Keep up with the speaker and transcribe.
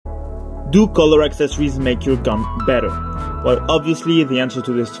Do color accessories make your gun better? Well, obviously the answer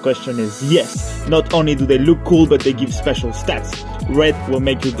to this question is yes. Not only do they look cool, but they give special stats. Red will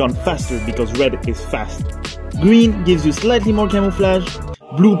make your gun faster because red is fast. Green gives you slightly more camouflage.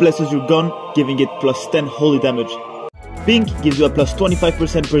 Blue blesses your gun, giving it plus 10 holy damage. Pink gives you a plus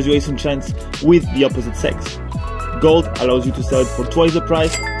 25% persuasion chance with the opposite sex. Gold allows you to sell it for twice the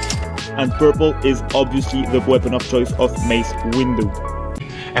price. And purple is obviously the weapon of choice of Mace Windu.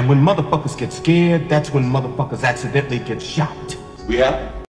 And when motherfuckers get scared, that's when motherfuckers accidentally get shot. We have